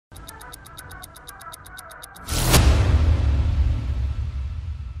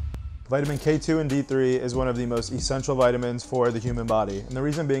Vitamin K2 and D3 is one of the most essential vitamins for the human body. And the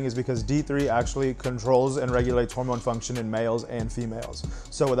reason being is because D3 actually controls and regulates hormone function in males and females.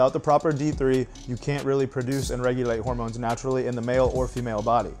 So without the proper D3, you can't really produce and regulate hormones naturally in the male or female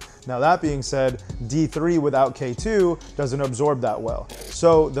body. Now that being said, D3 without K2 doesn't absorb that well.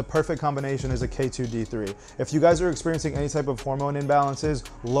 So the perfect combination is a K2-D3. If you guys are experiencing any type of hormone imbalances,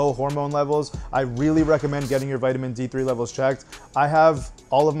 low hormone levels, I really recommend getting your vitamin D3 levels checked. I have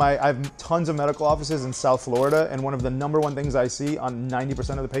tons of medical offices in South Florida, and one of the #1 things I see on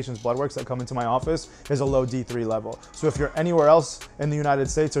 90% of the patients' blood works that come into my office is a low D3 level. So if you're anywhere else in the United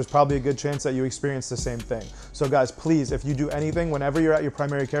States, there's probably a good chance that you experience the same thing. So guys, please, if you do anything, whenever you're at your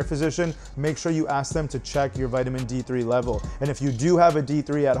primary care physician, make sure you ask them to check your vitamin D3 level. And if you do have a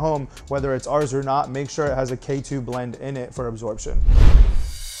D3 at home, whether it's ours or not, make sure it has a K2 blend in it for absorption.